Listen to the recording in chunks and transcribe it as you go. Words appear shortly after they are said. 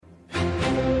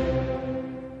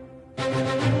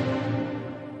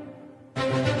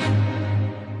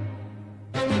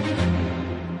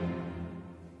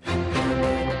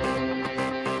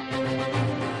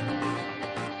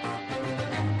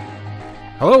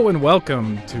Hello and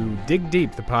welcome to Dig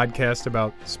Deep, the podcast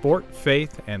about sport,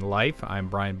 faith, and life. I'm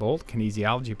Brian Bolt,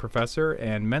 kinesiology professor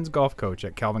and men's golf coach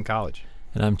at Calvin College.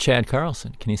 And I'm Chad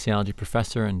Carlson, kinesiology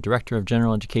professor and director of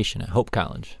general education at Hope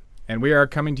College. And we are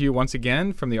coming to you once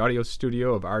again from the audio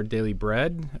studio of Our Daily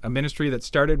Bread, a ministry that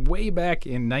started way back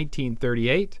in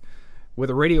 1938 with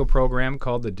a radio program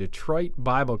called the Detroit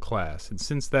Bible Class. And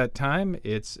since that time,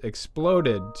 it's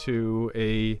exploded to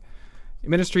a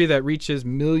ministry that reaches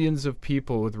millions of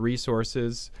people with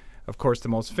resources, of course the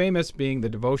most famous being the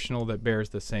devotional that bears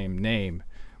the same name.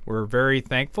 We're very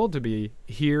thankful to be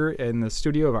here in the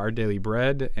studio of Our Daily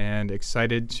Bread and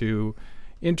excited to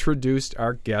introduce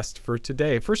our guest for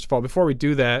today. First of all, before we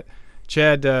do that,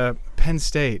 Chad, Penn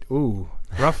State,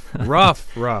 rough.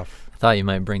 I thought you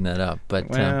might bring that up, but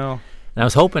well, I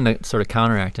was hoping to sort of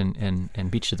counteract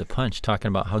and beat you to the punch, talking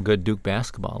about how good Duke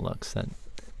basketball looks. That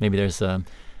maybe there's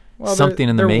something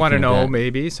in the making. They're 1-0, of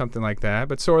maybe something like that.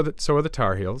 But so are the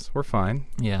Tar Heels. We're fine.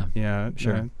 Yeah,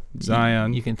 sure.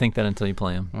 Zion. You can think that until you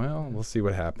play them. Well, we'll see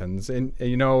what happens. And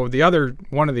you know,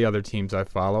 one of the other teams I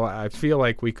follow, I feel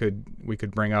like we could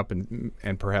bring up and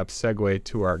perhaps segue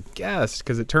to our guest,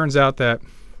 because it turns out that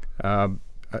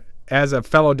as a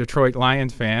fellow Detroit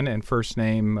Lions fan and first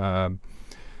name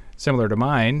similar to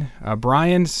mine,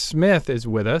 Brian Smith is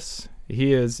with us.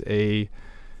 He is a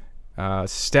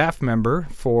staff member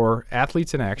for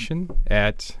Athletes in Action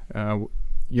at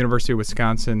University of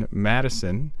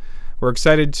Wisconsin-Madison. We're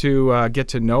excited to get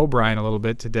to know Brian a little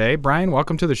bit today. Brian,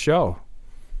 welcome to the show.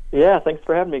 Yeah, thanks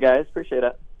for having me, guys. Appreciate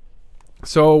it.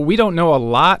 So we don't know a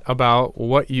lot about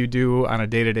what you do on a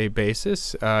day-to-day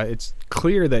basis. It's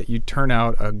clear that you turn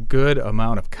out a good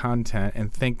amount of content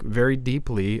and think very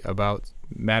deeply about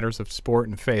matters of sport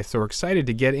and faith. So we're excited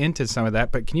to get into some of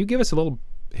that. But can you give us a little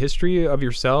history of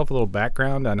yourself, a little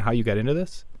background on how you got into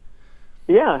this?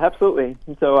 Yeah, absolutely.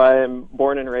 So I'm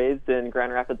born and raised in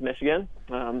Grand Rapids, Michigan.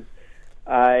 From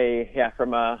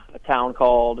a town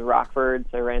called Rockford.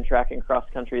 So I ran track and cross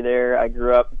country there. I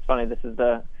grew up. It's funny, this is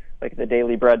the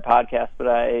Daily Bread podcast, but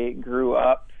I grew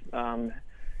up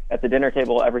at the dinner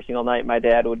table every single night. My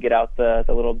dad would get out the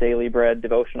little Daily Bread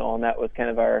devotional, and that was kind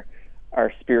of our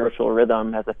spiritual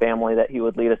rhythm as a family that he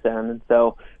would lead us in. And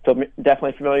so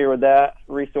definitely familiar with that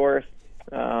resource.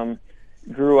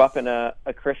 Grew up in a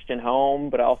Christian home,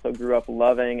 but also grew up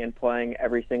loving and playing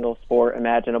every single sport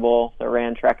imaginable. So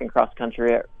ran track and cross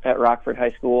country at Rockford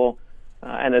High School.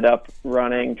 Ended up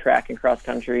running track and cross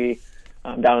country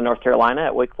down in North Carolina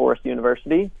at Wake Forest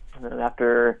University. And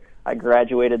after I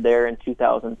graduated there in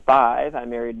 2005, I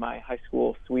married my high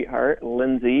school sweetheart,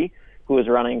 Lindsay, who was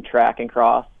running track and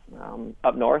cross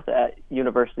up north at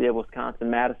University of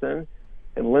Wisconsin-Madison.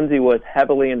 And Lindsay was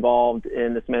heavily involved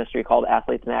in this ministry called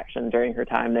Athletes in Action during her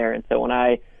time there. And so when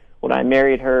I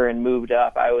married her and moved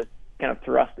up, I was kind of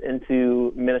thrust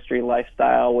into ministry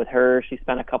lifestyle with her. She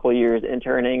spent a couple of years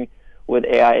interning with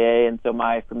AIA, and so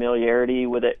my familiarity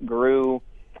with it grew.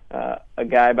 A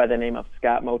guy by the name of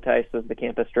Scott Motice was the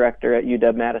campus director at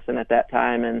UW-Madison at that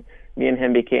time, and me and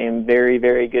him became very,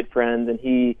 very good friends. And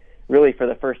he really, for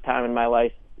the first time in my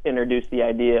life, introduced the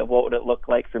idea of what would it look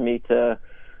like for me to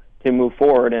move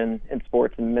forward in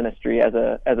sports and ministry as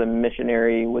a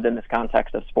missionary within this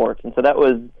context of sports. And so that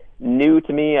was new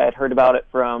to me. I had heard about it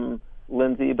from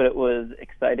Lindsay, but it was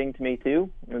exciting to me too.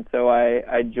 And so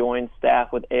I joined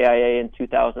staff with AIA in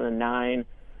 2009,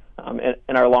 and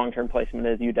our long-term placement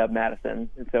is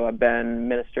UW-Madison. And so I've been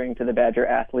ministering to the Badger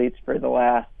athletes for the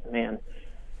last,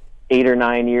 8 or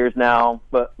 9 years now.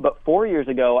 But 4 years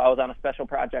ago, I was on a special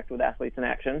project with Athletes in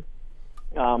Action,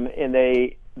 and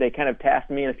they kind of tasked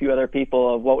me and a few other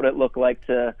people of what would it look like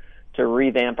to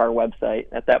revamp our website.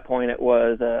 At that point, it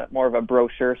was more of a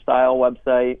brochure-style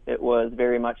website. It was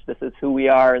very much, this is who we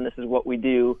are and this is what we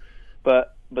do.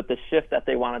 But the shift that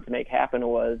they wanted to make happen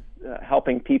was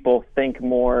helping people think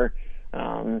more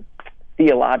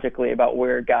theologically about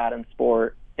where God and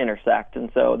sport intersect. And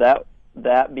so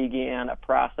that began a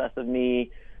process of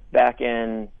me back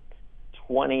in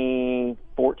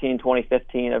 2014,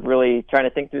 2015 of really trying to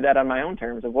think through that on my own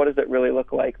terms of what does it really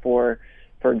look like for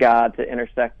God to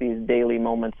intersect these daily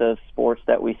moments of sports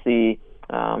that we see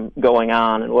going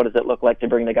on, and what does it look like to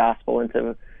bring the gospel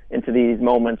into these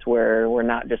moments where we're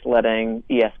not just letting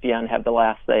ESPN have the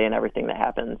last say in everything that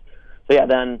happens. So yeah,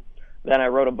 then I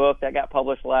wrote a book that got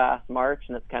published last March,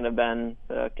 and it's kind of been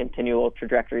a continual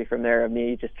trajectory from there of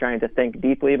me just trying to think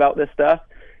deeply about this stuff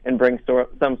and bring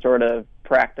some sort of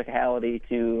practicality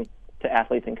to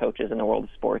athletes and coaches in the world of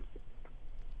sports.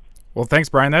 Well, thanks,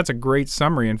 Brian. That's a great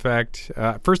summary. In fact,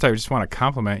 first I just want to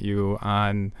compliment you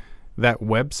on that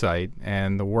website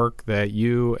and the work that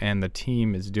you and the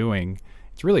team is doing.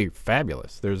 it's really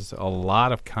fabulous. There's a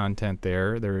lot of content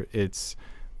there. It's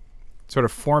sort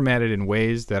of formatted in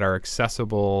ways that are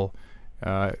accessible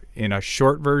in a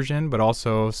short version, but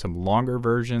also some longer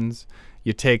versions.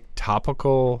 You take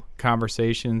topical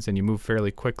conversations and you move fairly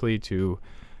quickly to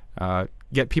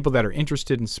get people that are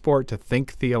interested in sport to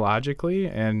think theologically.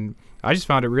 And I just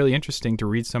found it really interesting to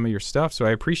read some of your stuff. So I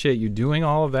appreciate you doing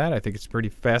all of that. I think it's pretty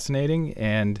fascinating,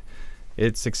 and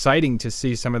it's exciting to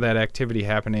see some of that activity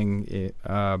happening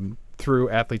through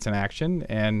Athletes in Action.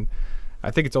 And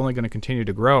I think it's only going to continue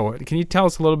to grow. Can you tell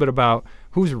us a little bit about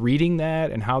who's reading that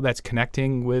and how that's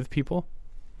connecting with people?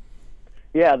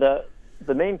 Yeah,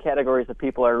 the main categories of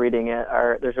people are reading it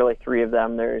there's really three of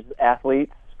them. There's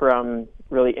athletes from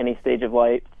really any stage of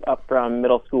life, up from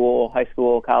middle school, high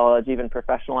school, college, even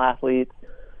professional athletes,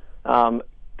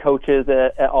 coaches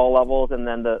at all levels, and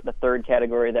then the third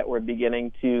category that we're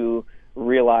beginning to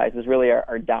realize is really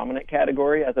our dominant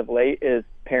category as of late is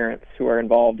parents who are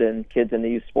involved in kids in the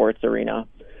youth sports arena.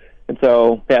 And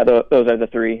so, yeah, those are the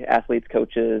three: athletes,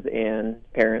 coaches, and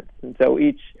parents. And so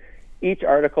each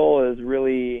article is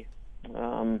really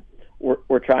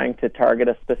we're trying to target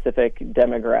a specific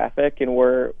demographic, and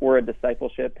we're a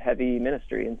discipleship heavy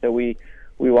ministry, and so we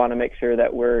want to make sure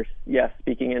that we're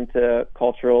speaking into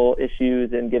cultural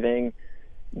issues and giving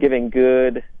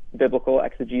good biblical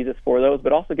exegesis for those,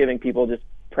 but also giving people just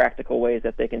practical ways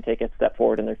that they can take a step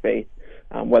forward in their faith,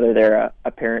 whether they're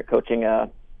a parent coaching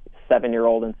a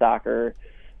 7-year-old in soccer,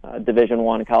 Division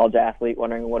I college athlete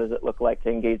wondering what does it look like to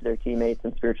engage their teammates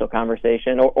in spiritual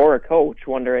conversation, or a coach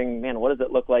wondering, man, what does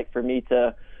it look like for me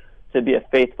to be a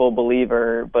faithful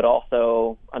believer, but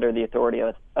also under the authority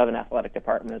of an athletic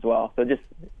department as well. So just,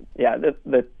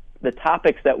 the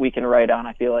topics that we can write on,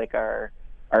 I feel like are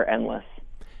endless.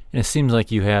 And it seems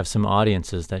like you have some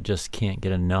audiences that just can't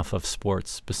get enough of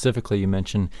sports. Specifically, you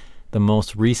mentioned the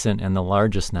most recent and the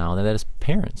largest now, that is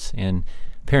parents. And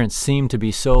parents seem to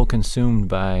be so consumed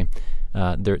by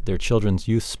their children's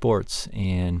youth sports,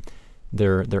 and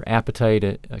their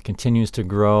appetite continues to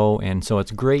grow. And so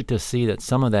it's great to see that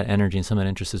some of that energy and some of that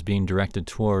interest is being directed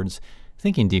towards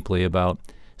thinking deeply about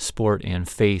sport and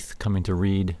faith, coming to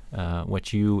read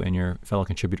what you and your fellow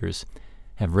contributors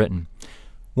have written.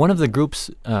 One of the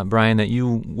groups, Brian, that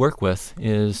you work with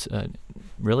is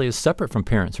separate from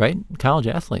parents, right? College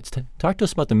athletes. Talk to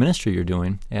us about the ministry you're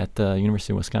doing at the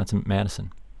University of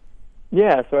Wisconsin-Madison.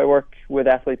 Yeah, so I work with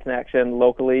Athletes in Action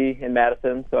locally in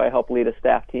Madison. So I help lead a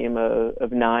staff team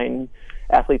of 9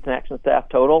 Athletes in Action staff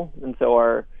total. And so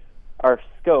our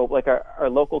scope, like our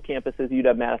local campus is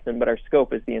UW-Madison, but our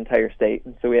scope is the entire state.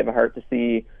 And so we have a heart to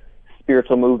see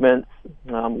spiritual movements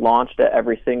launched at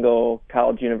every single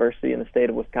college university in the state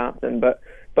of Wisconsin. But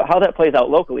how that plays out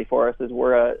locally for us is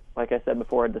we're like I said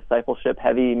before, a discipleship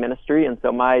heavy ministry. And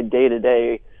so my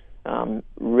day-to-day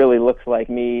really looks like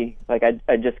me. Like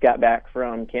I just got back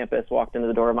from campus, walked into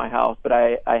the door of my house, but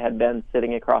I had been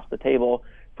sitting across the table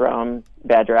from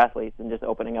Badger athletes and just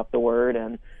opening up the Word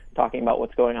and talking about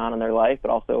what's going on in their life,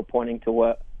 but also pointing to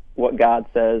what God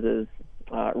says is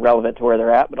relevant to where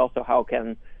they're at, but also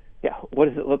what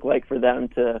does it look like for them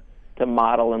to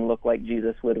model and look like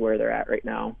Jesus would where they're at right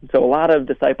now. So a lot of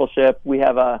discipleship. We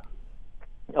have a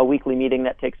weekly meeting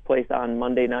that takes place on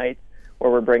Monday nights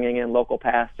where we're bringing in local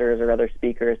pastors or other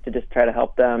speakers to just try to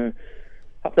help them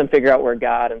figure out where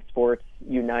God and sports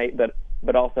unite,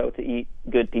 but also to eat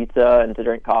good pizza and to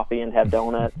drink coffee and have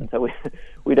donuts. And so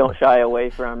we don't shy away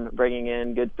from bringing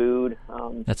in good food.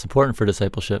 That's important for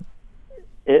discipleship.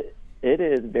 It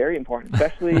is very important,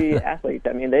 especially athletes.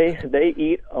 I mean, they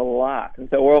eat a lot, and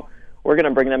so we're going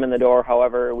to bring them in the door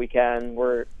however we can.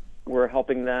 We're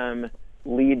helping them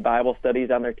lead Bible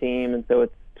studies on their team, and so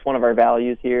it's one of our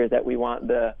values here is that we want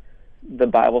the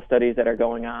Bible studies that are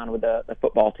going on with the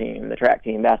football team, the track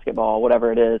team, basketball,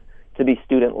 whatever it is, to be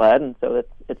student-led. And so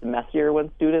it's messier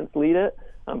when students lead it,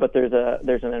 but there's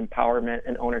an empowerment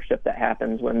and ownership that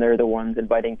happens when they're the ones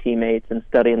inviting teammates and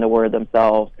studying the Word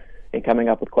themselves and coming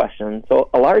up with questions. So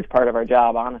a large part of our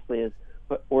job, honestly, is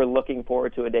we're looking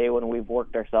forward to a day when we've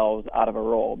worked ourselves out of a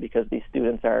role, because these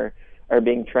students are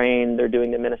being trained, they're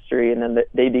doing the ministry, and then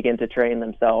they begin to train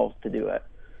themselves to do it.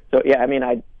 So, yeah, I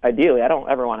mean, ideally, I don't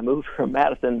ever want to move from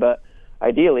Madison, but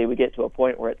ideally we get to a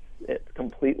point where it's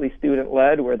completely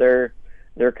student-led, where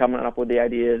they're coming up with the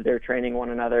ideas, they're training one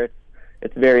another.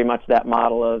 It's very much that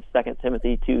model of 2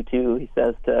 Timothy 2:2. He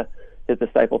says to his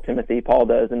disciple Timothy, Paul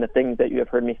does, "And the things that you have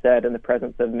heard me said in the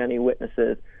presence of many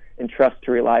witnesses, entrust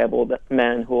to reliable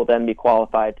men who will then be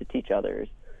qualified to teach others."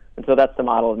 And so that's the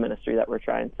model of ministry that we're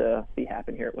trying to see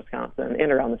happen here at Wisconsin and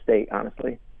around the state,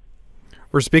 honestly.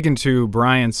 We're speaking to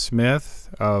Brian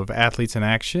Smith of Athletes in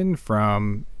Action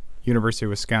from University of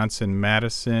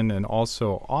Wisconsin-Madison, and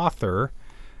also author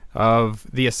of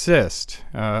The Assist,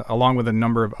 along with a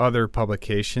number of other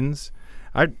publications.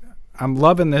 I'm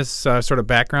loving this sort of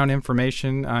background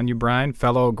information on you, Brian,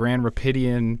 fellow Grand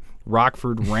Rapidian,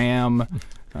 Rockford Ram,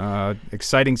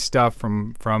 exciting stuff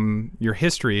from your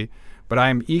history, but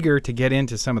I'm eager to get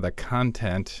into some of the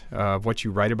content of what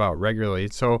you write about regularly.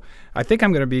 So I think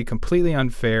I'm going to be completely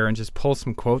unfair and just pull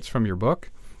some quotes from your book,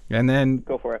 and then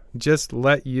go for it. Just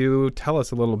let you tell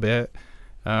us a little bit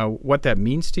what that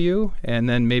means to you, and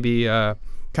then maybe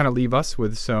kind of leave us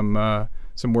with some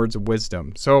words of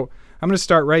wisdom. So I'm going to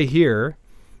start right here.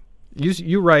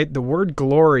 You write, the word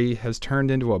glory has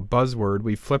turned into a buzzword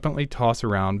we flippantly toss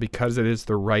around because it is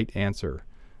the right answer.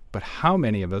 But how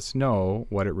many of us know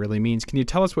what it really means? Can you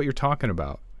tell us what you're talking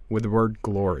about with the word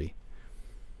glory?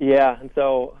 Yeah, and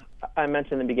so I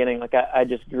mentioned in the beginning, like I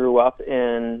just grew up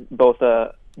in both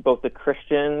the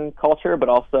Christian culture, but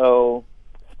also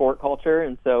sport culture,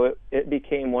 and so it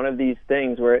became one of these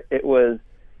things where it was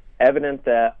evident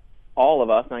that all of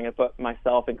us, and I'm going to put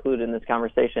myself included in this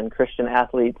conversation, Christian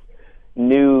athletes,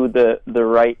 knew the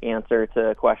right answer to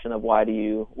a question of why do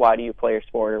you play your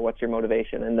sport, or what's your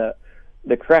motivation, and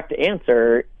the correct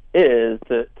answer is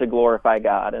to glorify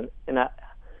God. And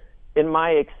in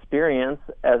my experience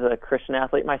as a Christian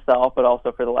athlete myself, but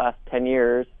also for the last 10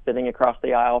 years sitting across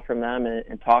the aisle from them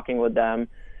and talking with them,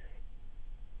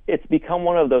 it's become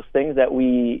one of those things that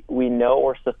we know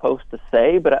we're supposed to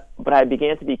say, but I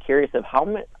began to be curious of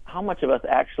how much of us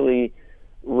actually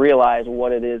realize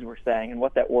what it is we're saying and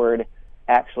what that word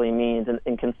actually means,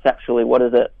 and conceptually, what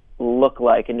does it look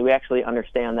like, and do we actually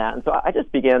understand that? And so I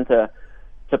just began to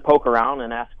poke around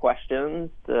and ask questions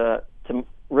to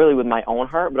really with my own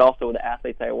heart, but also with the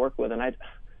athletes I work with. And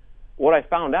what I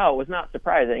found out was not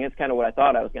surprising. It's kind of what I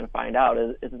thought I was going to find out,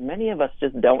 is many of us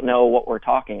just don't know what we're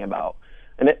talking about.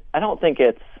 And I don't think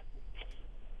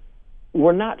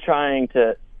we're not trying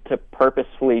to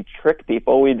purposefully trick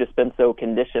people. We've just been so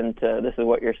conditioned to, this is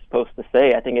what you're supposed to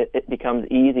say. I think it becomes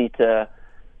easy to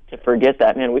forget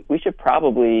that. Man, we should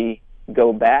probably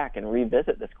go back and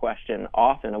revisit this question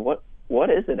often of what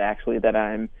is it actually that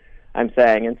I'm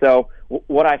saying. And so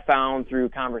what I found through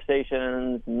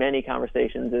many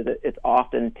conversations, is it's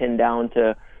often pinned down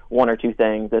to one or two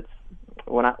things. It's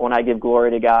when I give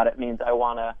glory to God, it means I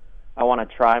want to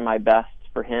try my best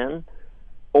for Him,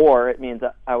 or it means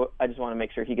I just want to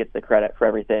make sure He gets the credit for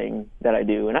everything that I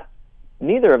do. And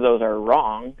neither of those are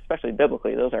wrong, especially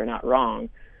biblically. Those are not wrong.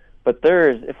 But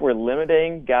if we're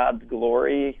limiting God's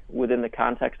glory within the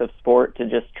context of sport to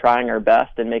just trying our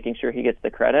best and making sure He gets the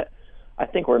credit, I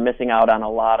think we're missing out on a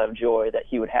lot of joy that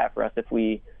He would have for us if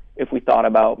we thought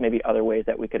about maybe other ways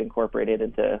that we could incorporate it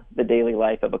into the daily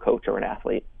life of a coach or an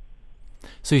athlete.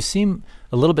 So you seem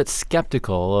a little bit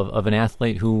skeptical of an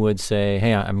athlete who would say,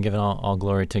 hey, I'm giving all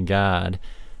glory to God.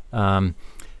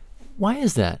 Why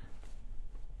is that?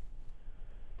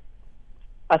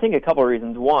 I think a couple of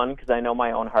reasons. One, because I know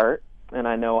my own heart, and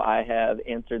I know I have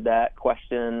answered that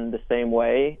question the same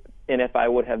way. And if I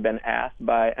would have been asked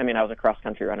I was a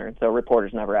cross-country runner, and so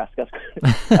reporters never ask us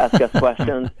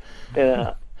questions.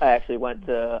 I actually went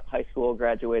to high school,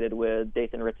 graduated with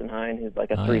Dathan Ritzenhein, who's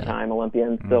like a three-time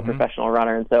Olympian, still professional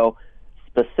runner. And so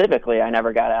specifically, I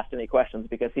never got asked any questions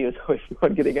because he was always the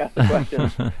one getting asked the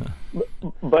questions.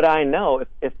 But I know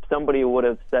if somebody would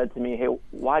have said to me, hey,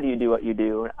 why do you do what you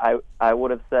do? I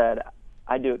would have said,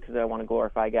 I do it because I want to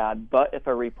glorify God. But if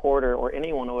a reporter or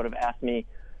anyone would have asked me,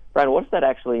 Brian, what does that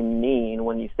actually mean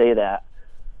when you say that?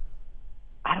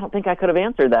 I don't think I could have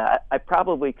answered that. I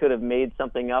probably could have made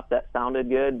something up that sounded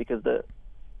good, because the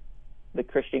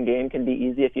Christian game can be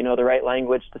easy if you know the right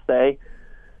language to say.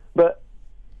 But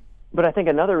I think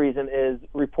another reason is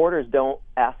reporters don't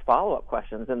ask follow-up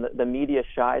questions, and the media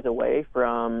shies away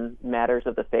from matters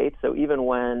of the faith. So even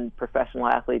when professional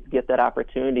athletes get that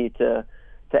opportunity to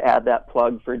add that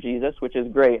plug for Jesus, which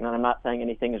is great, and I'm not saying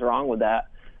anything is wrong with that,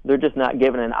 they're just not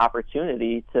given an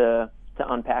opportunity to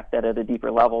unpack that at a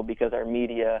deeper level because our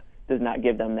media does not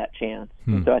give them that chance.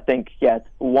 So I think,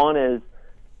 one is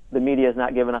the media has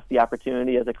not given us the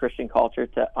opportunity as a Christian culture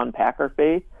to unpack our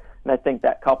faith. And I think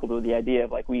that coupled with the idea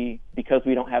of because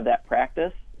we don't have that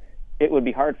practice, it would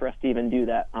be hard for us to even do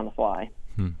that on the fly.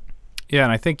 Yeah,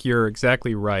 and I think you're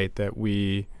exactly right that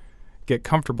we get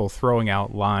comfortable throwing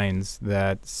out lines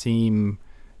that seem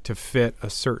to fit a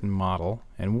certain model.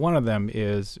 And one of them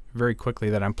is very quickly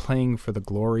that I'm playing for the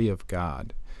glory of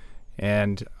God.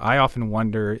 And I often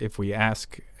wonder if we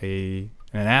ask an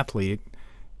athlete,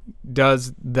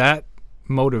 does that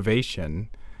motivation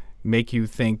make you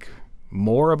think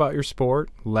more about your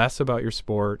sport, less about your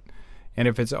sport? And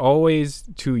if it's always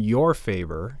to your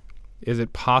favor, is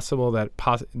it possible that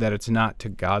that it's not to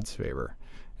God's favor?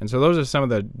 And so those are some of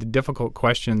the difficult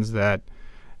questions that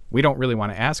we don't really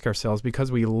want to ask ourselves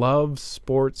because we love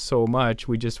sports so much.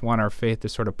 We just want our faith to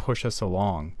sort of push us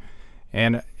along.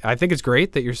 And I think it's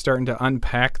great that you're starting to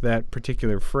unpack that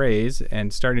particular phrase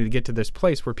and starting to get to this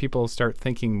place where people start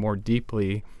thinking more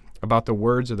deeply about the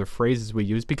words or the phrases we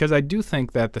use, because I do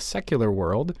think that the secular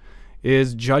world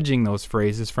is judging those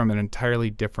phrases from an entirely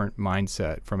different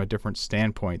mindset, from a different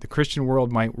standpoint. The Christian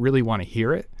world might really want to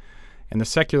hear it, and the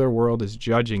secular world is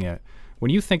judging it.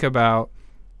 When you think about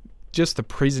just the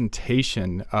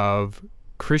presentation of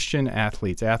Christian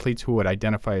athletes who would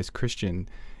identify as Christian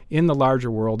in the larger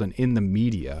world and in the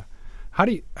media,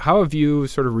 how have you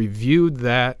sort of reviewed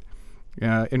that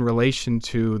in relation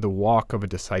to the walk of a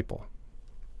disciple?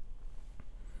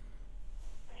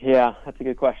 Yeah, that's a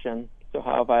good question.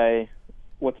 So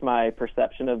what's my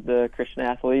perception of the Christian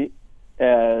athlete?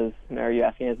 Are you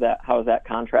asking how is that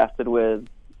contrasted with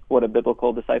what a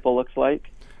biblical disciple looks like?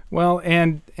 Well,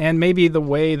 and maybe the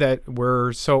way that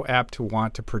we're so apt to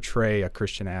want to portray a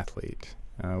Christian athlete.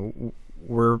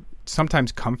 We're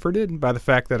sometimes comforted by the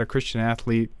fact that a Christian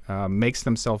athlete makes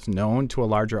themselves known to a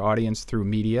larger audience through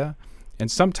media.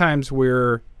 And sometimes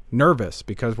we're nervous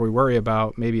because we worry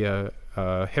about maybe a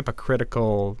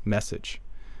hypocritical message.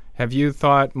 Have you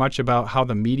thought much about how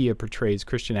the media portrays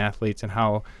Christian athletes and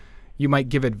how you might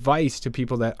give advice to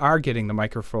people that are getting the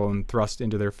microphone thrust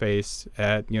into their face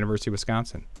at University of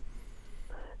Wisconsin?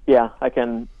 Yeah, I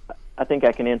think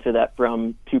I can answer that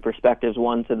from two perspectives,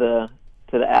 one to the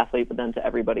athlete, but then to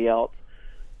everybody else.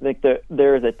 I think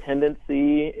there is a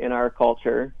tendency in our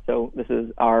culture, so this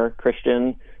is our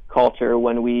Christian culture,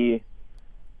 when we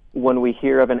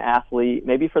hear of an athlete,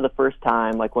 maybe for the first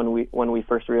time, like when we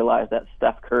first realize that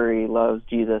Steph Curry loves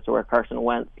Jesus, or Carson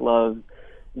Wentz loves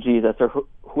Jesus, or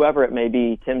whoever it may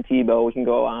be, Tim Tebow, we can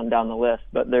go on down the list,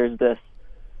 but there's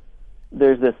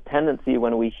this tendency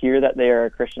when we hear that they are a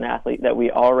Christian athlete that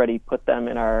we already put them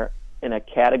in a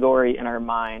category in our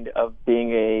mind of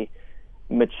being a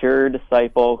mature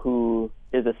disciple who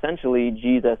is essentially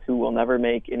Jesus, who will never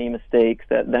make any mistakes,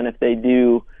 that then if they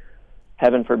do,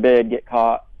 heaven forbid, get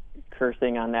caught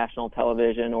cursing on national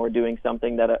television or doing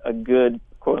something that a good,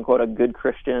 quote unquote, a good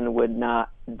Christian would not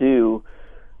do,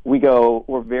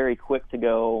 we're very quick to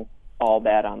go all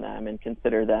bad on them and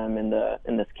consider them in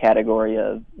this category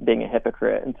of being a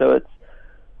hypocrite. And so it's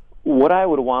what I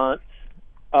would want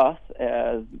us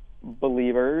as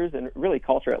believers and really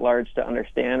culture at large to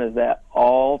understand is that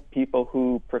all people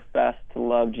who profess to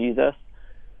love Jesus,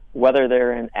 whether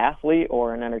they're an athlete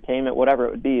or in entertainment, whatever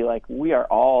it would be, like, we are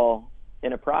all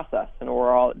in a process and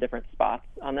we're all at different spots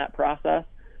on that process.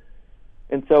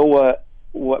 And so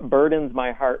what burdens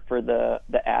my heart for the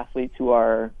athletes who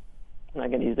are, I'm not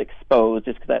going to use exposed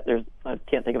just because I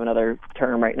can't think of another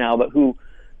term right now, but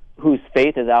whose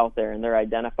faith is out there and they're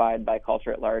identified by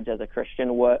culture at large as a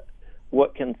Christian,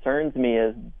 what concerns me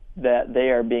is that they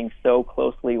are being so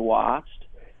closely watched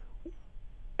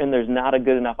and there's not a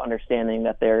good enough understanding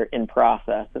that they're in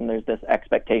process, and there's this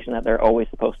expectation that they're always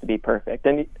supposed to be perfect.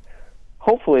 And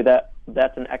hopefully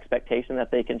that's an expectation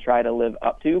that they can try to live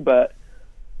up to, but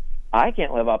I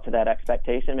can't live up to that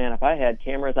expectation, man. If I had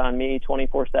cameras on me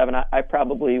 24/7, I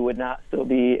probably would not still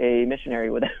be a missionary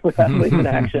with Athletes in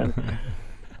Action.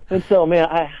 And so, man,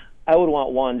 I would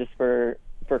want one just for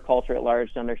culture at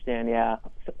large to understand, yeah,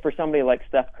 for somebody like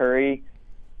Steph Curry,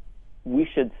 we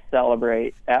should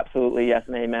celebrate, absolutely, yes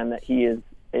and amen, that he is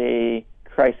a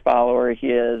Christ follower. He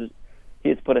has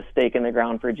put a stake in the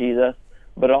ground for Jesus,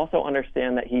 but also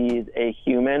understand that he's a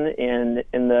human in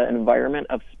the environment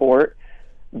of sport.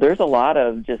 There's a lot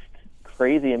of just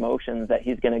crazy emotions that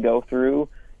he's going to go through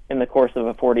in the course of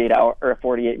a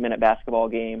 48-minute basketball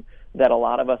game that a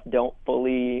lot of us don't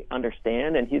fully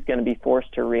understand, and he's going to be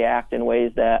forced to react in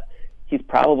ways that he's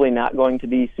probably not going to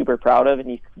be super proud of, and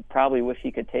he probably wish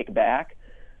he could take back,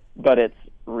 but it's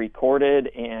recorded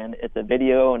and it's a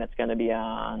video and it's going to be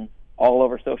on all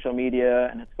over social media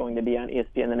and it's going to be on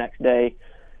ESPN the next day.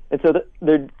 And so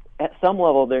at some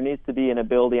level, there needs to be an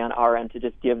ability on our end to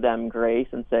just give them grace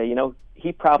and say,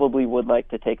 he probably would like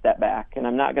to take that back. And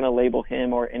I'm not going to label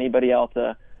him or anybody else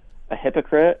a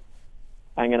hypocrite.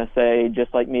 I'm going to say,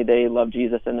 just like me, they love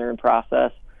Jesus and they're in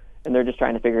process and they're just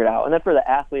trying to figure it out. And then for the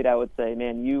athlete, I would say,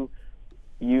 man, you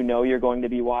know you're going to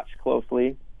be watched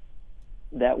closely,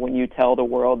 that when you tell the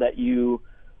world that you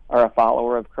are a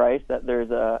follower of Christ, that there's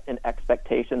an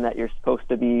expectation that you're supposed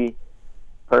to be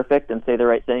perfect and say the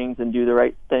right things and do the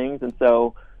right things. And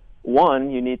so,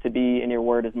 one, you need to be in your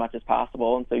word as much as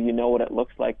possible, and so you know what it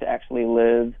looks like to actually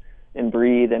live and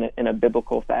breathe in a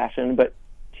biblical fashion. But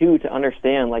two, to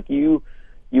understand, like, you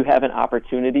you have an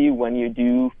opportunity when you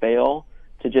do fail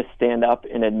to just stand up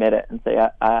and admit it and say,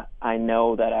 I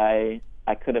know that I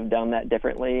could have done that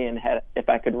differently, and if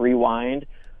I could rewind,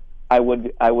 I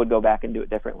would go back and do it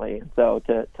differently. And so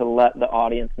to let the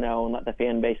audience know and let the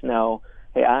fan base know,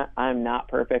 hey, I'm not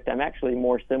perfect. I'm actually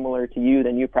more similar to you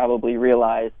than you probably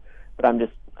realize, but I'm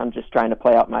just trying to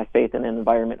play out my faith in an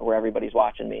environment where everybody's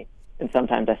watching me, and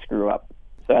sometimes I screw up.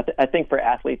 So I think for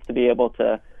athletes to be able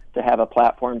to have a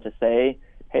platform to say,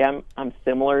 hey, I'm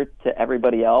similar to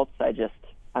everybody else,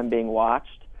 I'm being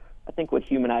watched, I think would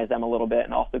humanize them a little bit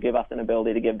and also give us an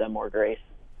ability to give them more grace.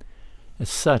 It's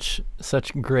such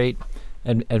great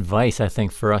advice, I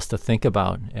think, for us to think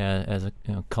about as a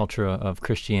culture of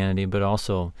Christianity, but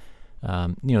also,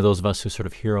 those of us who sort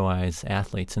of heroize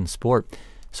athletes in sport.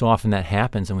 So often that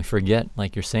happens, and we forget,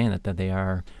 like you're saying, that they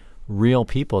are real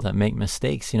people that make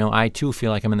mistakes. I too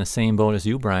feel like I'm in the same boat as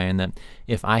you, Brian, that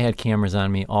if I had cameras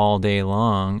on me all day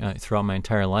long throughout my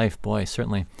entire life, boy,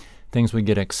 certainly things would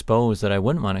get exposed that I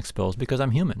wouldn't want exposed because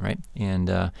I'm human, right? And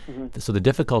so the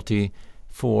difficulty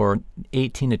for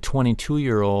 18 to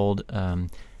 22-year-old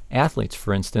athletes,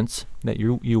 for instance, that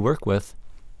you work with,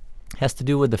 has to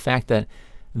do with the fact that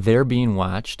they're being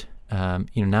watched,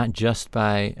 not just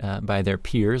by their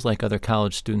peers like other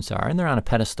college students are, and they're on a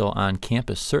pedestal on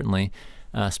campus, certainly,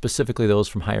 specifically those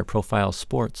from higher profile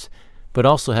sports, but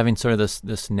also having sort of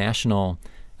this national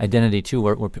identity too,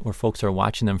 where folks are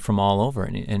watching them from all over,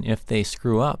 and if they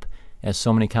screw up, as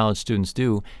so many college students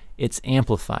do, it's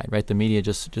amplified, right? The media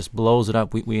just blows it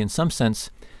up. We in some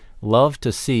sense love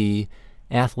to see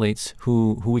athletes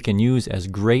who we can use as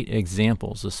great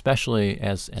examples, especially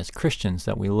as Christians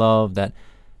that we love, that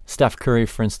Steph Curry,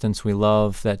 for instance, we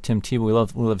love, that Tim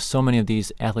Tebow, we love so many of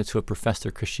these athletes who have professed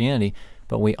their Christianity,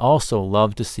 but we also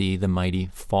love to see the mighty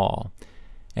fall.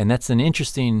 And that's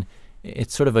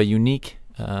it's sort of a unique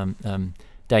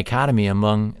dichotomy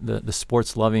among the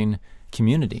sports-loving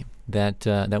community,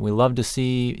 that we love to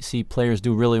see players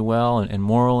do really well and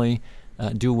morally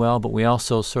do well, but we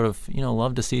also sort of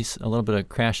love to see a little bit of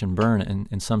crash and burn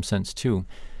in some sense too.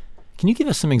 Can you give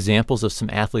us some examples of some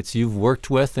athletes you've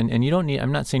worked with? And you don't need,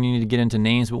 I'm not saying you need to get into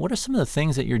names, but what are some of the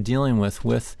things that you're dealing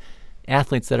with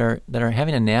athletes that are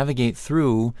having to navigate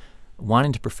through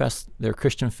wanting to profess their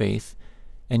Christian faith,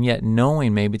 and yet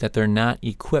knowing maybe that they're not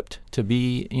equipped to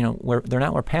be, where they're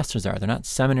not where pastors are. They're not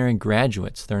seminary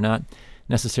graduates. They're not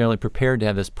necessarily prepared to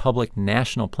have this public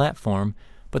national platform,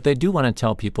 but they do want to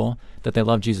tell people that they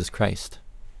love Jesus Christ.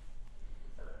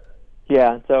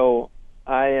 Yeah, so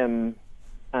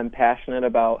I'm passionate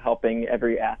about helping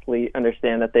every athlete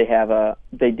understand that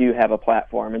they do have a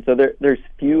platform. And so there's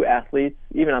few athletes,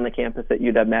 even on the campus at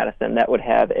UW-Madison, that would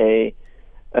have a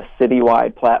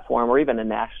citywide platform or even a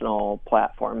national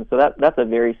platform. So that's a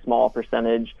very small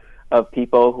percentage of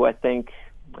people who I think,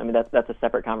 that's a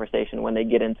separate conversation when they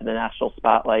get into the national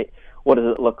spotlight. What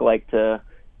does it look like to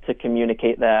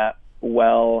communicate that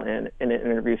well in an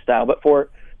interview style? But for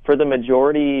the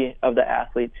majority of the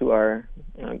athletes who are,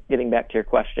 getting back to your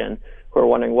question, who are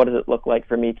wondering what does it look like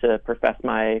for me to profess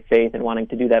my faith and wanting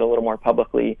to do that a little more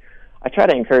publicly, I try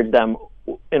to encourage them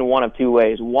in one of two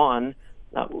ways. One,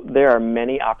 there are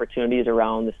many opportunities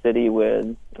around the city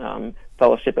with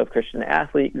Fellowship of Christian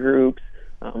Athlete groups,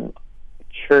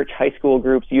 church, high school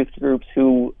groups, youth groups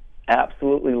who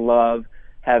absolutely love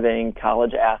having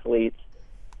college athletes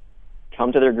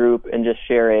come to their group and just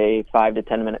share a 5 to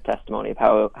 10 minute testimony of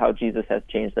how Jesus has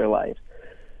changed their lives.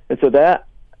 And so that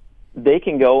they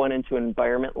can go into an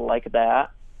environment like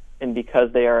that, and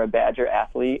because they are a Badger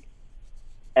athlete,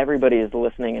 everybody is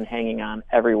listening and hanging on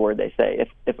every word they say.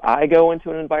 If I go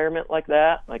into an environment like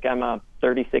that, like I'm a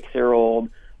 36-year-old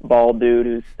bald dude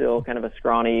who's still kind of a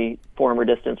scrawny former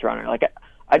distance runner, like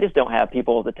I just don't have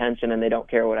people's attention and they don't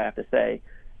care what I have to say.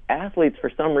 Athletes, for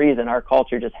some reason, our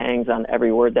culture just hangs on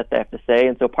every word that they have to say.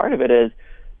 And so part of it is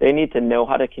they need to know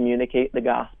how to communicate the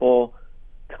gospel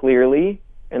clearly,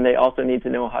 and they also need to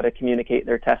know how to communicate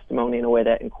their testimony in a way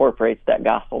that incorporates that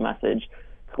gospel message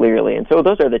clearly. And so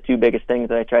those are the two biggest things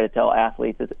that I try to tell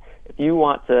athletes is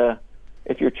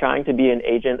if you're trying to be an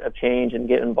agent of change and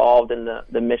get involved in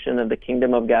the mission of the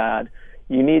kingdom of God,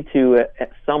 you need to,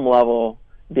 at some level,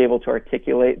 be able to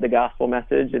articulate the gospel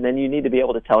message, and then you need to be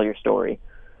able to tell your story.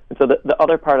 And so the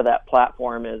other part of that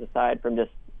platform is, aside from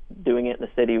just doing it in the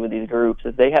city with these groups,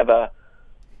 is they have a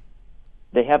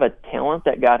talent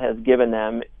that God has given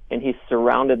them, and He's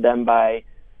surrounded them by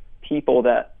people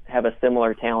that have a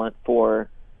similar talent for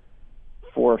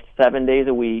 7 days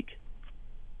a week,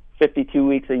 52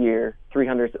 weeks a year,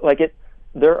 300.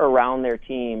 They're around their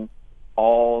team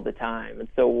all the time. And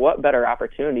so what better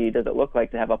opportunity does it look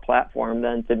like to have a platform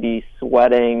than to be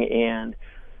sweating and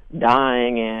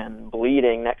dying and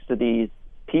bleeding next to these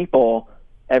people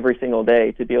every single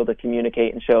day to be able to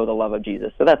communicate and show the love of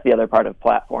Jesus. So that's the other part of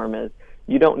platform, is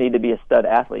you don't need to be a stud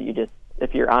athlete. You just,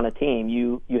 if you're on a team,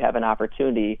 you have an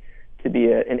opportunity to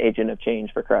be an agent of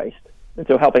change for Christ. And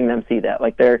so helping them see that,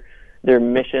 like their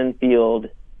mission field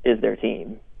is their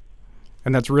team.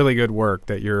 And that's really good work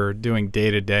that you're doing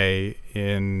day to day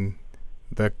in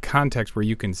the context where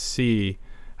you can see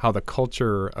how the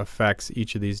culture affects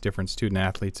each of these different student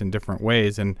athletes in different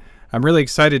ways. And I'm really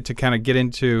excited to kind of get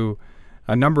into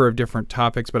a number of different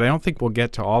topics, but I don't think we'll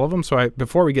get to all of them. So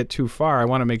before we get too far, I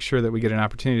want to make sure that we get an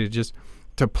opportunity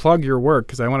to plug your work,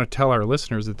 because I want to tell our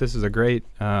listeners that this is a great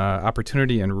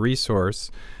opportunity and resource.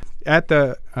 At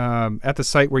the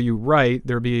site where you write,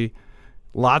 there'll be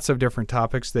lots of different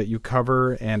topics that you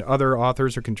cover and other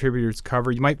authors or contributors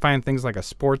cover. You might find things like a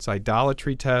sports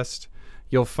idolatry test.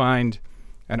 You'll find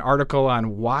an article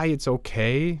on why it's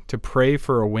okay to pray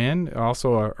for a win,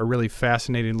 also a really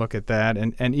fascinating look at that,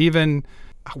 and even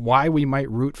why we might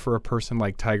root for a person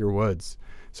like Tiger Woods.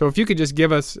 So if you could just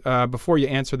give us, before you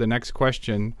answer the next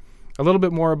question, a little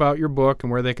bit more about your book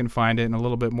and where they can find it, and a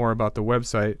little bit more about the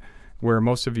website where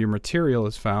most of your material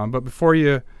is found. But before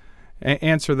you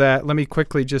answer that, let me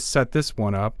quickly just set this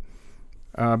one up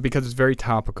because it's very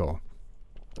topical.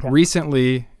 Okay.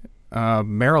 Recently, the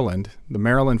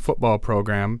Maryland football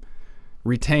program,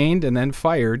 retained and then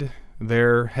fired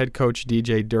their head coach,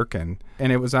 DJ Durkin.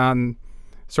 And it was on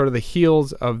sort of the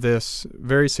heels of this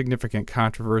very significant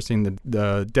controversy in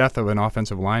the death of an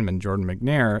offensive lineman, Jordan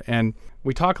McNair. And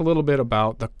we talk a little bit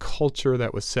about the culture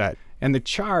that was set. And the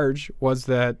charge was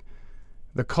that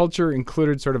the culture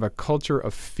included sort of a culture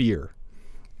of fear.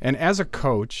 And as a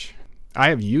coach, I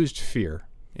have used fear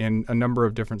in a number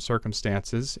of different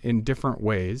circumstances in different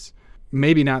ways.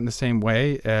 Maybe not in the same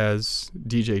way as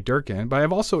DJ Durkin, but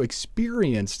I've also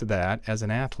experienced that as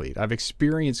an athlete. I've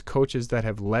experienced coaches that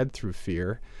have led through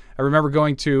fear. I remember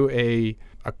going to a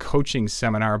coaching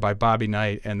seminar by Bobby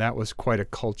Knight, and that was quite a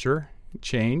culture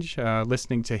change,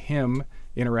 listening to him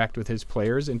interact with his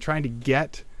players and trying to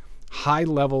get high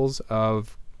levels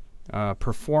of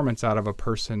performance out of a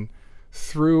person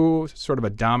through sort of a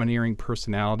domineering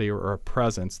personality or a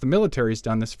presence. The military's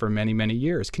done this for many, many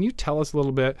years. Can you tell us a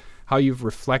little bit how you've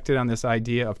reflected on this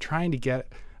idea of trying to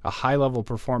get a high-level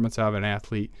performance out of an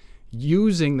athlete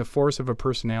using the force of a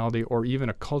personality or even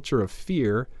a culture of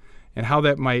fear, and how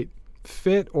that might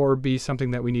fit or be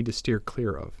something that we need to steer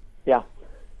clear of? Yeah.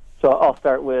 So I'll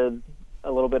start with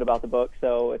a little bit about the book.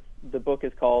 So the book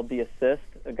is called The Assist,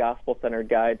 a gospel-centered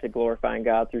guide to glorifying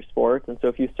God through sports. And so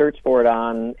if you search for it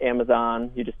on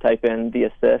Amazon, you just type in The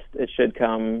Assist, it should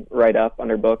come right up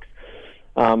under books.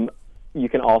 You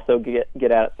can also get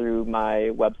at it through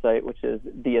my website, which is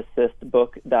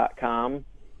theassistbook.com.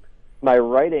 My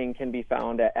writing can be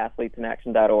found at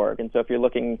athletesinaction.org. And so if you're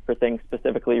looking for things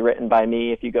specifically written by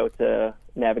me, if you go to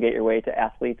navigate your way to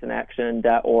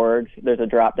athletesinaction.org, there's a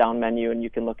drop-down menu, and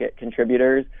you can look at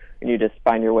contributors, and you just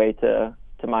find your way to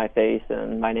my face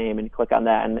and my name, and click on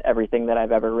that, and everything that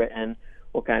I've ever written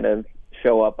will kind of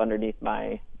show up underneath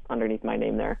my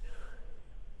name there.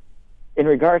 In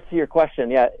regards to your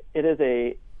question, yeah, it is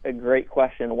a great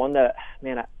question, one that,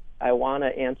 man, I want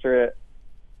to answer it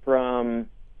from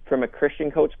a Christian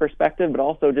coach perspective, but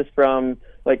also just from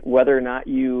like whether or not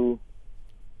you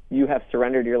have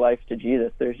surrendered your life to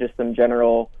Jesus. There's just some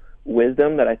general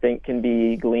wisdom that I think can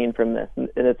be gleaned from this, and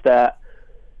it's that,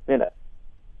 man,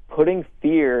 putting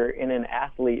fear in an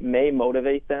athlete may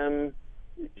motivate them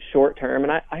short term,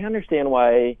 and I understand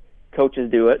why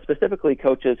coaches do it, specifically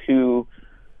coaches who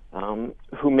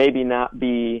maybe not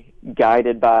be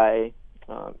guided by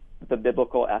the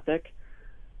biblical ethic.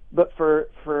 But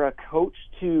for a coach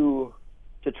to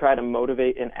try to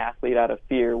motivate an athlete out of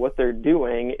fear, what they're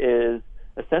doing is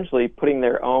essentially putting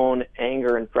their own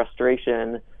anger and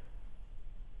frustration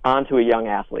onto a young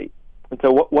athlete. And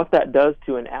so what that does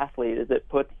to an athlete is it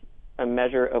puts a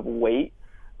measure of weight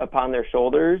upon their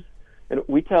shoulders. And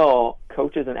we tell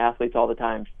coaches and athletes all the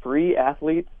time, free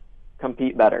athletes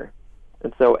compete better.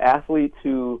 And so athletes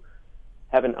who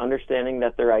have an understanding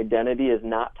that their identity is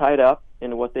not tied up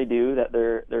in what they do, that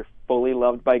they're fully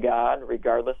loved by God,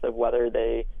 regardless of whether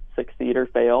they succeed or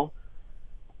fail.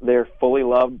 They're fully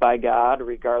loved by God,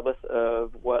 regardless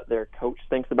of what their coach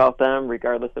thinks about them,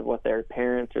 regardless of what their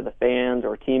parents or the fans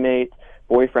or teammates,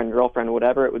 boyfriend, girlfriend,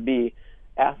 whatever it would be.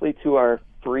 Athletes who are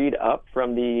freed up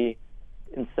from the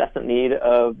incessant need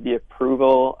of the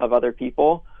approval of other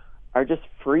people are just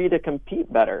free to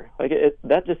compete better. Like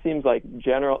that just seems like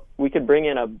general. We could bring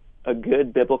in a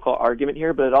good biblical argument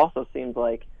here, but it also seems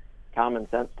like common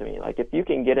sense to me. Like if you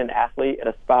can get an athlete at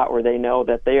a spot where they know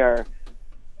that they are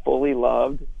fully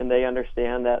loved and they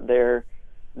understand that their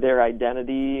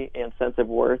identity and sense of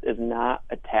worth is not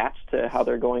attached to how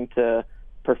they're going to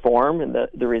perform and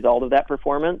the result of that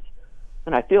performance.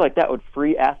 And I feel like that would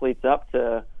free athletes up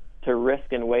to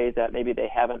risk in ways that maybe they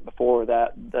haven't before,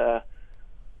 that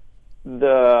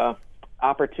the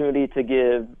opportunity to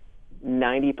give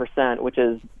 90%, which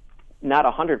is not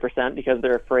 100% because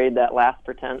they're afraid that last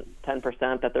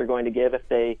 10% that they're going to give, if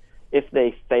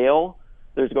they fail,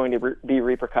 there's going to be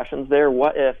repercussions there.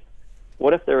 What if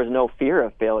there was no fear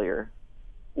of failure?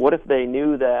 What if they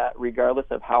knew that regardless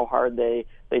of how hard they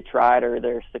tried or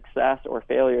their success or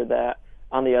failure, that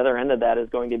on the other end of that is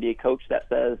going to be a coach that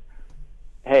says,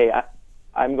 hey,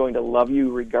 I'm going to love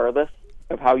you regardless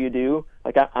of how you do.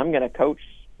 Like, I'm going to coach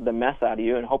the mess out of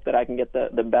you and hope that I can get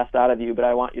the best out of you, but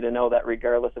I want you to know that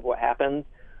regardless of what happens,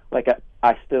 like,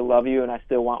 I still love you and I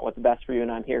still want what's best for you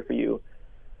and I'm here for you.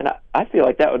 And I feel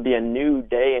like that would be a new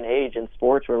day and age in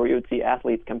sports where we would see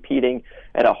athletes competing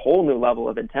at a whole new level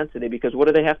of intensity, because what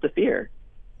do they have to fear?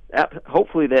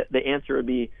 Hopefully the answer would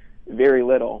be very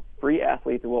little. Free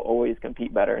athletes will always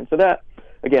compete better. And so that,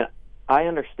 again, I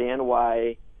understand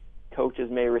why coaches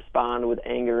may respond with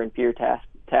anger and fear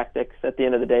tactics. At the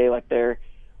end of the day, like,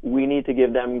 we need to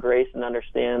give them grace and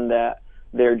understand that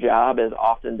their job is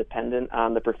often dependent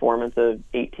on the performance of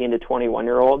 18 to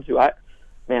 21-year-olds who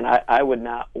I would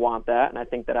not want that. And I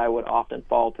think that I would often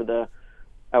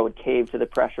I would cave to the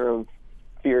pressure of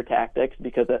fear tactics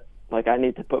because I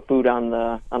need to put food on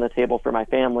the table for my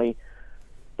family.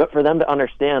 But for them to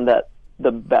understand that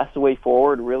the best way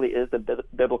forward really is the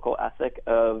biblical ethic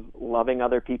of loving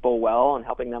other people well and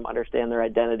helping them understand their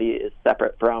identity is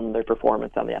separate from their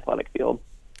performance on the athletic field.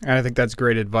 And I think that's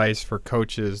great advice for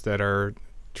coaches that are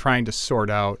trying to sort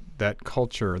out that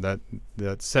culture, that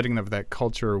setting of that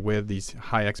culture with these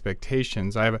high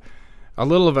expectations. I have a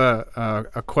little of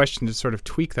a question to sort of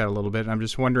tweak that a little bit. I'm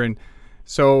just wondering,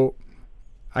 so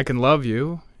I can love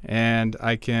you and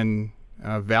I can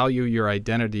value your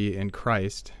identity in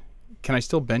Christ. Can I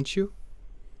still bench you?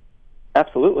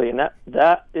 Absolutely, and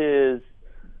that is,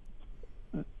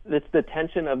 it's the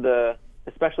tension of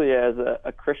especially as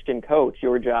a Christian coach,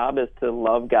 your job is to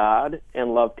love God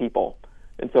and love people.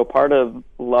 And so part of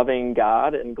loving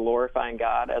God and glorifying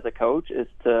God as a coach is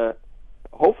to,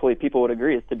 hopefully people would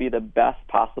agree, is to be the best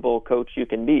possible coach you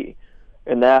can be.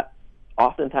 And that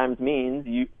oftentimes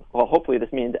means hopefully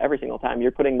this means every single time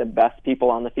you're putting the best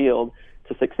people on the field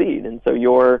to succeed. And so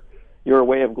your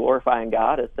way of glorifying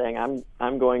God is saying,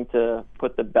 I'm going to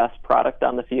put the best product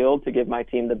on the field to give my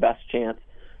team the best chance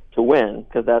to win,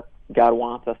 because that God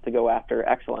wants us to go after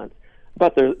excellence.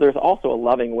 But there's also a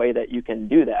loving way that you can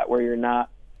do that, where you're not,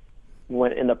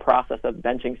 when in the process of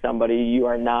benching somebody, you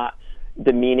are not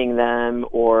demeaning them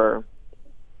or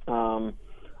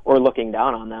looking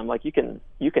down on them. Like, you can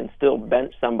still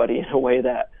bench somebody in a way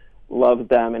that loves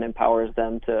them and empowers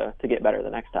them to get better the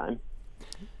next time.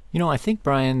 I think,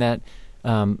 Brian, that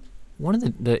one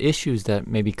of the issues that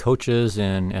maybe coaches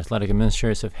and athletic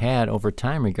administrators have had over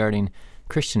time regarding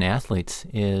Christian athletes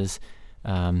is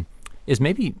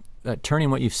maybe turning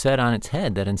what you've said on its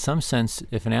head, that in some sense,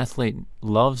 if an athlete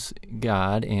loves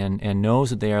God and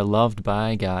knows that they are loved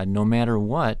by God, no matter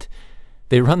what,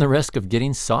 they run the risk of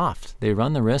getting soft. They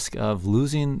run the risk of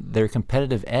losing their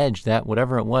competitive edge, that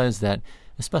whatever it was that,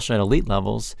 especially at elite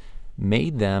levels,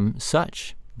 made them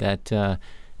such, that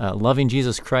loving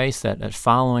Jesus Christ, that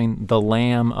following the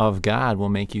Lamb of God will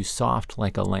make you soft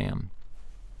like a lamb.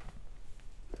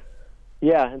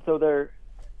 Yeah, and so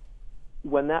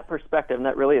when that perspective, and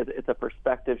that really is, it's a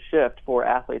perspective shift for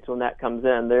athletes when that comes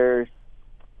in,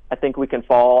 I think we can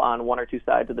fall on one or two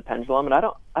sides of the pendulum, and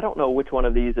I don't know which one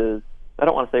of these is, I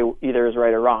don't want to say either is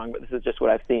right or wrong, but this is just what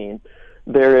I've seen.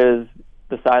 There is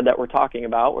the side that we're talking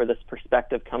about where this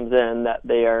perspective comes in that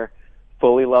they are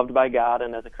fully loved by God,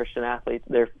 and as a Christian athlete,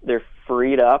 they're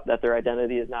freed up, that their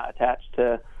identity is not attached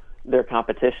to their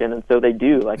competition, and so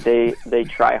they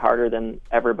try harder than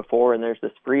ever before, and there's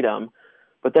this freedom.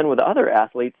 But then with other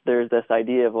athletes, there's this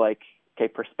idea of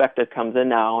perspective comes in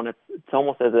now, and it's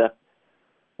almost as if,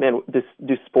 man,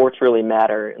 do sports really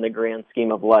matter in the grand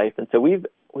scheme of life? And so we've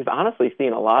honestly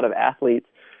seen a lot of athletes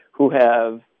who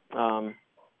have, I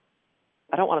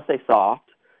don't want to say soft,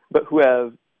 but who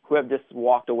have just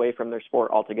walked away from their sport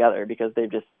altogether because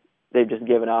they've just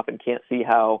given up and can't see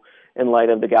how, in light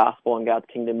of the gospel and God's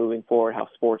kingdom moving forward, how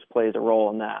sports plays a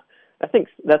role in that. I think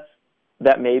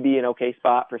that may be an okay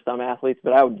spot for some athletes,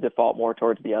 but I would default more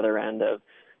towards the other end of,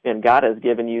 man, God has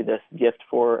given you this gift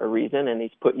for a reason, and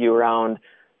he's put you around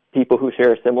people who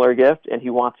share a similar gift, and he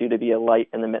wants you to be a light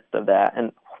in the midst of that.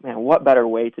 And man, what better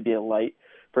way to be a light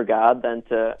for God than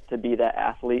to be that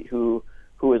athlete who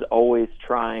who is always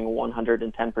trying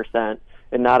 110%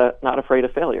 and not afraid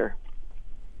of failure.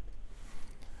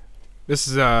 This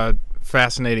is a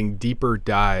fascinating, deeper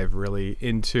dive, really,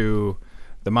 into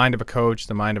the mind of a coach,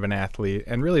 the mind of an athlete,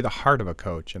 and really the heart of a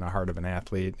coach and the heart of an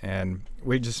athlete. And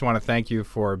we just want to thank you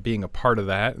for being a part of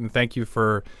that, and thank you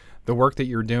for the work that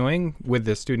you're doing with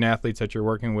the student athletes that you're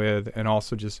working with, and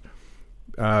also just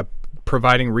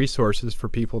providing resources for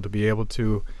people to be able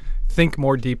to think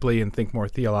more deeply and think more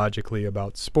theologically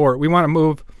about sport. We want to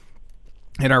move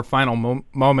in our final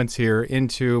moments here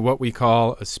into what we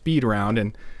call a speed round,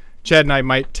 and Chad and I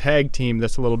might tag team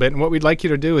this a little bit. And what we'd like you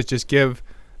to do is just give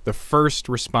the first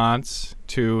response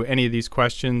to any of these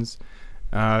questions,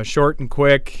 short and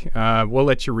quick. We'll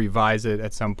let you revise it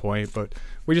at some point, but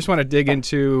we just want to dig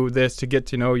into this to get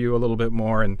to know you a little bit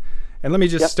more. And let me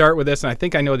just start with this, and I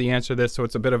think I know the answer to this, so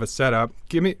it's a bit of a setup.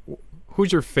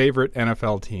 Who's your favorite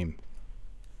NFL team?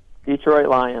 Detroit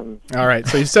Lions. All right,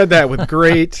 so you said that with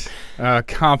great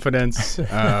confidence.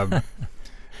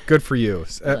 Good for you.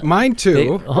 Mine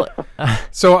too.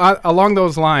 So along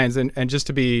those lines, and just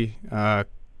to be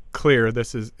clear,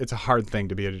 it's a hard thing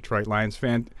to be a Detroit Lions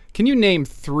fan. Can you name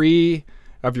 3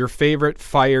 of your favorite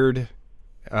fired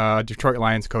Detroit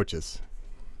Lions coaches?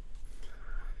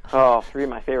 Oh, 3 of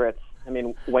my favorites. I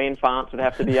mean, Wayne Fontes would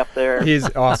have to be up there.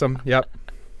 He's awesome. Yep.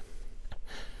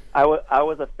 I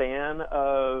was a fan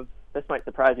of, this might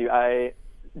surprise you,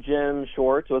 Jim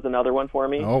Schwartz was another one for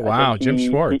me. Oh, wow. Jim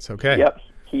Schwartz. Okay. Yep.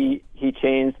 He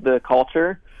changed the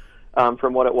culture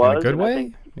from what it was. In a good way?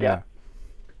 Think, yeah.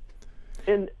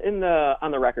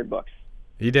 On the record books.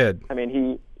 He did. I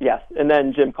mean, yes. And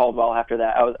then Jim Caldwell after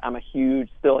that. I'm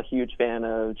still a huge fan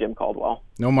of Jim Caldwell.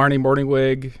 No Marnie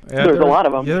Morningwig. There's a lot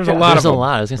of them. Yeah, there's a lot of them. There's a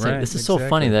lot. I was going to say, this is so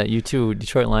funny that you two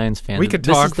Detroit Lions fans. We could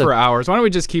talk for hours. Why don't we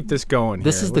just keep this going?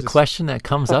 This is the question that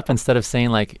comes up instead of saying,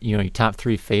 like, your top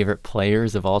 3 favorite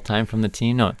players of all time from the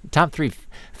team. No, top 3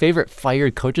 favorite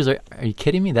fired coaches. Are you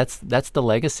kidding me? That's the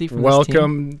legacy from this team?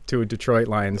 Welcome to a Detroit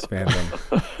Lions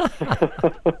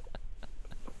fandom.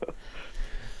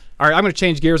 All right, I'm going to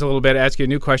change gears a little bit, ask you a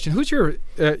new question. Who's you're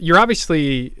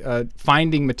obviously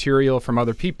finding material from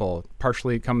other people.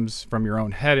 Partially it comes from your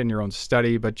own head and your own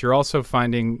study, but you're also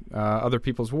finding other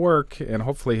people's work, and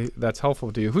hopefully that's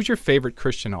helpful to you. Who's your favorite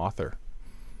Christian author?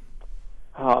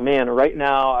 Oh, man, right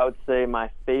now I would say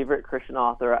my favorite Christian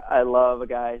author, I love a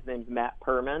guy, his name's Matt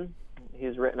Perman.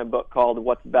 He's written a book called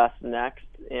What's Best Next,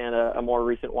 and a more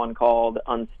recent one called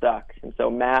Unstuck. And so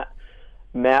Matt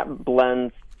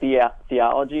blends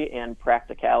theology and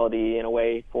practicality in a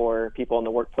way for people in the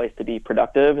workplace to be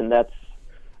productive, and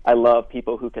I love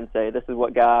people who can say, this is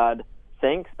what God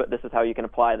thinks, but this is how you can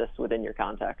apply this within your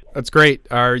context. That's great.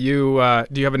 Do you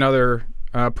have another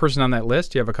person on that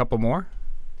list? Do you have a couple more?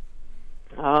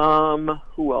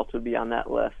 Who else would be on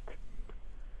that list?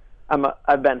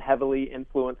 I've been heavily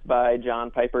influenced by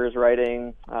John Piper's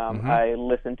writing. I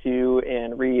listen to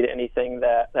and read anything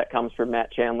that comes from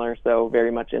Matt Chandler, so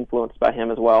very much influenced by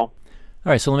him as well.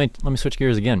 All right, so let me switch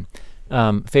gears again.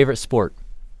 Favorite sport,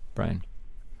 Brian?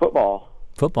 Football.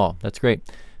 That's great.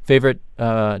 Favorite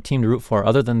team to root for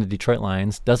other than the Detroit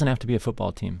Lions? Doesn't have to be a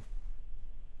football team.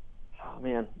 Oh,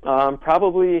 man.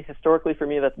 Probably historically for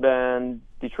me that's been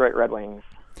Detroit Red Wings.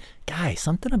 Guy,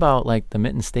 something about like the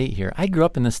Mitten State here. I grew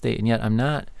up in this state, and yet I'm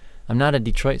not a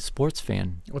Detroit sports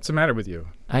fan. What's the matter with you?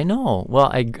 I know. Well,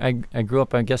 I grew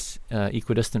up, I guess,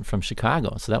 equidistant from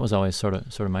Chicago, so that was always sort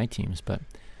of my teams. But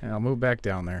I'll move back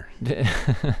down there.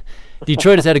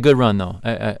 Detroit has had a good run, though.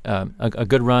 A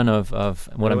good run of what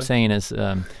really? I'm saying is,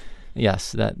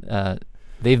 yes, that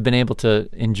they've been able to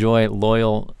enjoy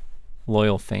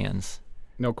loyal fans.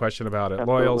 No question about it.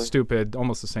 Absolutely. Loyal, stupid,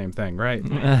 almost the same thing, right?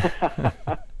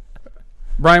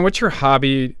 Brian, what's your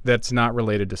hobby that's not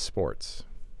related to sports?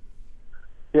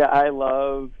 Yeah, I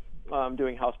love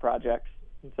doing house projects.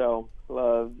 So I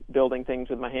love building things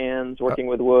with my hands, working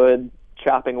with wood,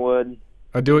 chopping wood.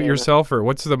 A do-it-yourselfer.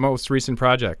 What's the most recent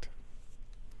project?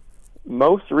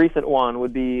 Most recent one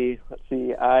would be,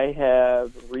 I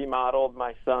have remodeled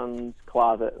my son's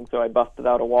closet. And so I busted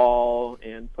out a wall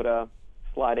and put a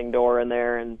sliding door in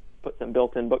there and put some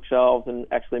built-in bookshelves and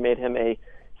actually made him a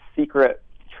secret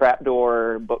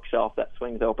trapdoor bookshelf that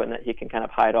swings open that he can kind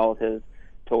of hide all of his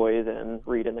toys and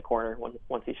read in the corner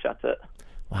once he shuts it.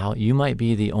 Wow, you might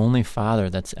be the only father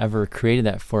that's ever created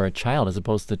that for a child, as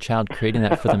opposed to the child creating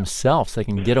that for themselves, so they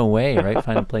can get away, right?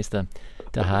 Find a place to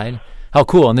hide. How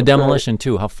cool! And the demolition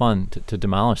too. How fun to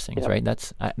demolish things, right?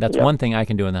 That's one thing I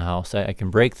can do in the house. I can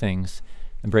break things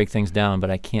and break things down,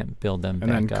 but I can't build them back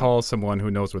up. And then call someone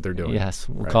who knows what they're doing. Yes,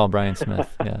 we'll call Brian Smith.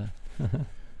 Yeah.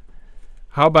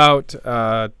 How about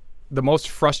the most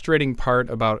frustrating part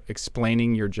about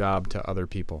explaining your job to other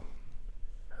people?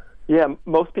 Yeah,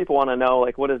 most people want to know,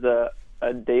 like, what is a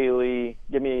daily,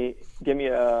 give me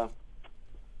a,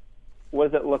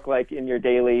 what does it look like in your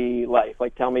daily life?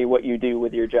 Like, tell me what you do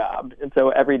with your job. And so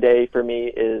every day for me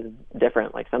is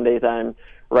different. Like, some days I'm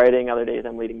writing, other days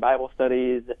I'm leading Bible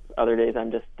studies, other days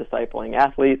I'm just discipling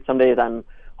athletes. Some days I'm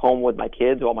home with my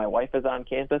kids while my wife is on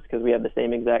campus because we have the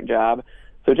same exact job.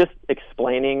 So just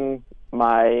explaining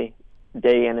my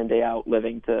day in and day out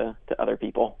living to other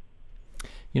people.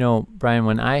 You know, Brian,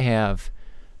 when I have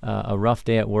a rough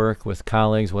day at work with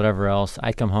colleagues, whatever else,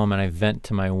 I come home and I vent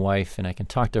to my wife, and I can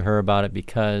talk to her about it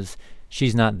because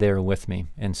she's not there with me.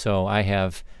 And so I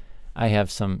have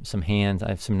some hands, I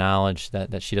have some knowledge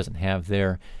that she doesn't have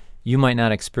there. You might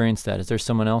not experience that. Is there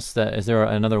someone else is there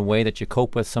another way that you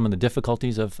cope with some of the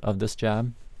difficulties of this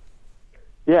job?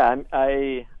 Yeah,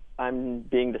 I'm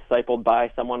being discipled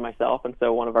by someone myself, and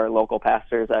so one of our local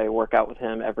pastors, I work out with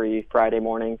him every Friday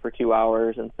morning for 2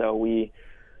 hours, and so he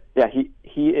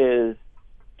is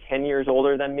 10 years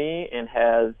older than me and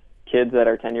has kids that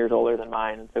are 10 years older than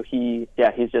mine, and so he's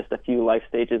just a few life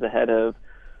stages ahead of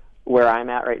where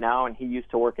I'm at right now, and he used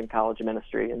to work in college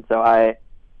ministry, and so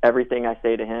everything I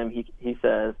say to him, he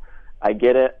says, I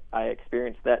get it, I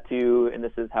experienced that too, and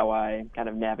this is how I kind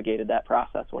of navigated that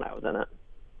process when I was in it.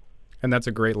 And that's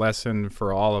a great lesson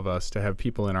for all of us, to have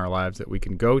people in our lives that we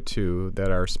can go to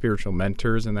that are spiritual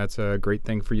mentors, and that's a great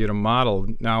thing for you to model.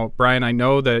 Now, Brian, I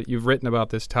know that you've written about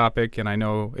this topic, and I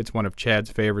know it's one of Chad's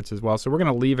favorites as well, so we're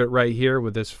going to leave it right here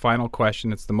with this final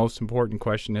question. It's the most important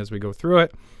question as we go through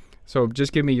it. So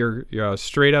just give me your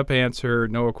straight-up answer,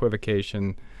 no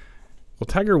equivocation. Will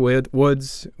Tiger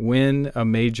Woods win a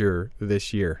major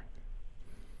this year?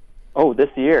 Oh,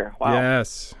 this year? Wow.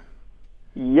 Yes.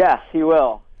 Yes, he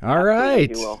will. All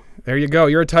right. He will. There you go.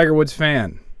 You're a Tiger Woods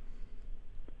fan.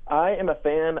 I am a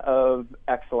fan of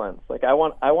excellence. Like, I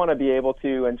want to be able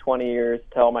to, in 20 years,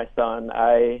 tell my son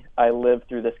I lived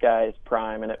through this guy's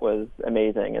prime and it was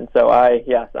amazing. And so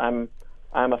I'm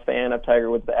a fan of Tiger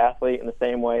Woods, the athlete, in the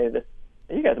same way that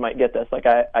you guys might get this. Like,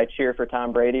 I cheer for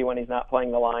Tom Brady when he's not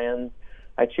playing the Lions.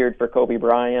 I cheered for Kobe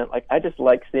Bryant. Like, I just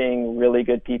like seeing really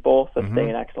good people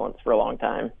sustain excellence for a long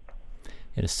time.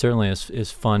 It certainly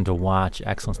is fun to watch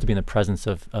excellence, to be in the presence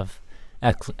of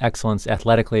excellence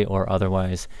athletically or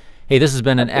otherwise. Hey, this has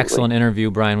been an excellent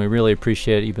interview, Brian. We really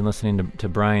appreciate it. You've been listening to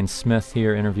Brian Smith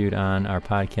here, interviewed on our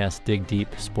podcast, Dig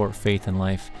Deep, Sport, Faith, and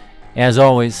Life. As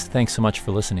always, thanks so much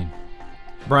for listening.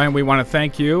 Brian, we want to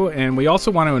thank you, and we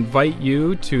also want to invite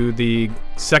you to the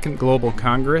Second Global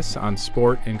Congress on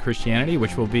Sport and Christianity,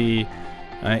 which will be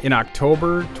in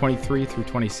October 23 through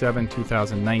 27,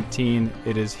 2019.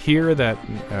 It is here that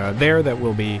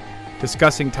we'll be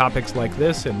discussing topics like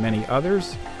this and many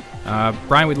others.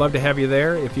 Brian, we'd love to have you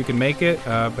there if you can make it,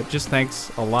 but just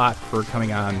thanks a lot for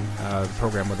coming on the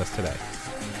program with us today.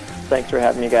 Thanks for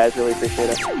having me, guys. Really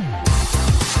appreciate it.